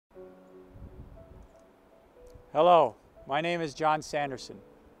Hello, my name is John Sanderson.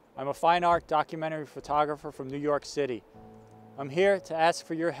 I'm a fine art documentary photographer from New York City. I'm here to ask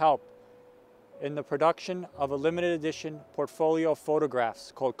for your help in the production of a limited edition portfolio of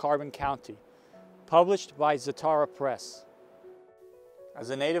photographs called Carbon County, published by Zatara Press. As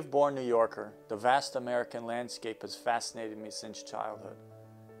a native-born New Yorker, the vast American landscape has fascinated me since childhood.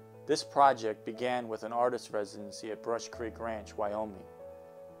 This project began with an artist residency at Brush Creek Ranch, Wyoming.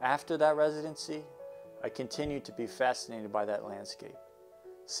 After that residency, I continued to be fascinated by that landscape.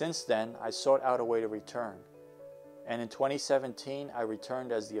 Since then, I sought out a way to return, and in 2017, I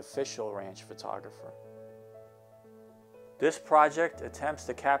returned as the official ranch photographer. This project attempts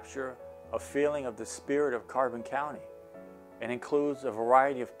to capture a feeling of the spirit of Carbon County and includes a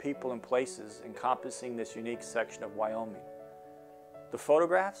variety of people and places encompassing this unique section of Wyoming. The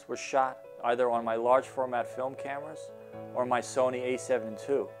photographs were shot either on my large format film cameras or my Sony a7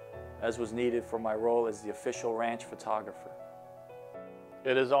 II, as was needed for my role as the official ranch photographer.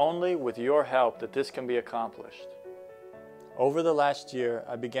 It is only with your help that this can be accomplished. Over the last year,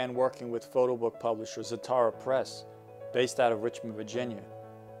 I began working with photo book publisher Zatara Press, based out of Richmond, Virginia.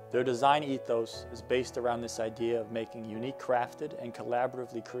 Their design ethos is based around this idea of making unique crafted and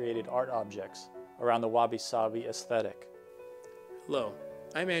collaboratively created art objects around the wabi-sabi aesthetic. Hello,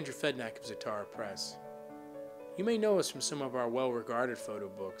 I'm Andrew Fednack of Zatara Press. You may know us from some of our well-regarded photo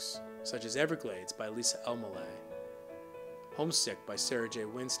books, such as Everglades by Lisa Elmaleh, Homesick by Sarah J.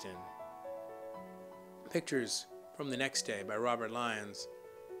 Winston, Pictures from the Next Day by Robert Lyons,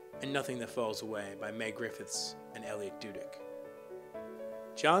 and Nothing That Falls Away by May Griffiths and Elliot Dudek.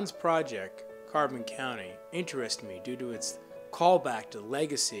 John's project, Carbon County, interested me due to its callback to the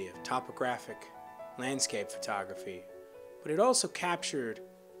legacy of topographic landscape photography, but it also captured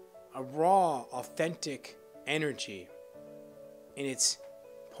a raw, authentic energy in its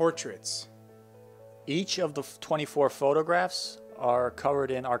portraits. Each of the 24 photographs are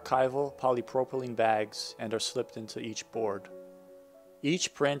covered in archival polypropylene bags and are slipped into each board.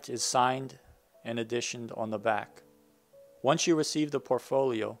 Each print is signed and editioned on the back. Once you receive the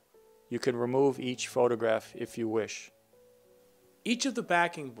portfolio, you can remove each photograph if you wish. Each of the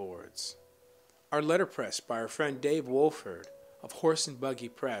backing boards are letterpressed by our friend Dave Wolford of Horse and Buggy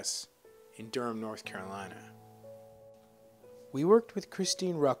Press in Durham, North Carolina. We worked with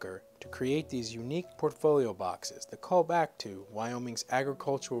Christine Rucker to create these unique portfolio boxes that call back to Wyoming's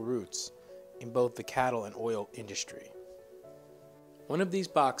agricultural roots in both the cattle and oil industry. One of these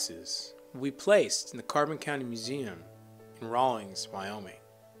boxes will be placed in the Carbon County Museum in Rawlins, Wyoming.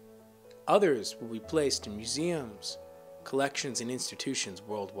 Others will be placed in museums, collections, and institutions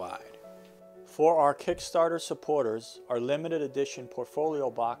worldwide. For our Kickstarter supporters, our limited edition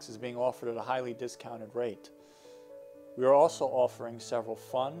portfolio box is being offered at a highly discounted rate. We are also offering several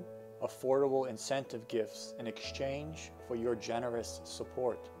fun, affordable incentive gifts in exchange for your generous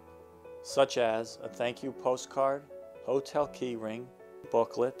support, such as a thank you postcard, hotel key ring,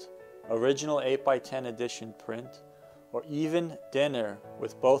 booklet, original 8x10 edition print, or even dinner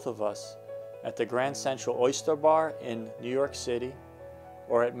with both of us at the Grand Central Oyster Bar in New York City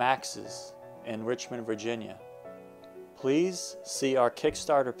or at Max's in Richmond, Virginia. Please see our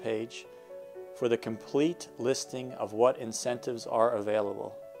Kickstarter page for the complete listing of what incentives are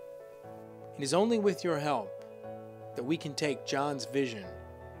available. It is only with your help that we can take John's vision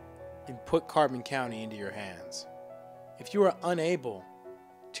and put Carbon County into your hands. If you are unable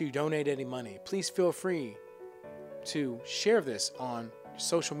to donate any money, please feel free to share this on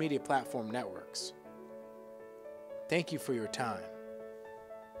social media platform networks. Thank you for your time.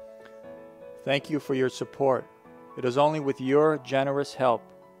 Thank you for your support. It is only with your generous help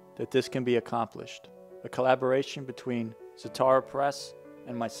that this can be accomplished. A collaboration between Zatara Press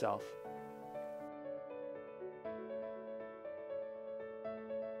and myself.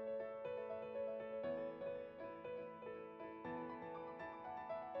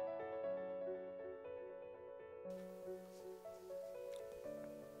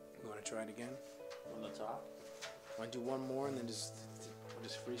 You want to try it again? From the top? Want to do one more and then just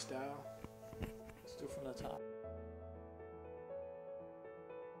freestyle? Let's do from the top.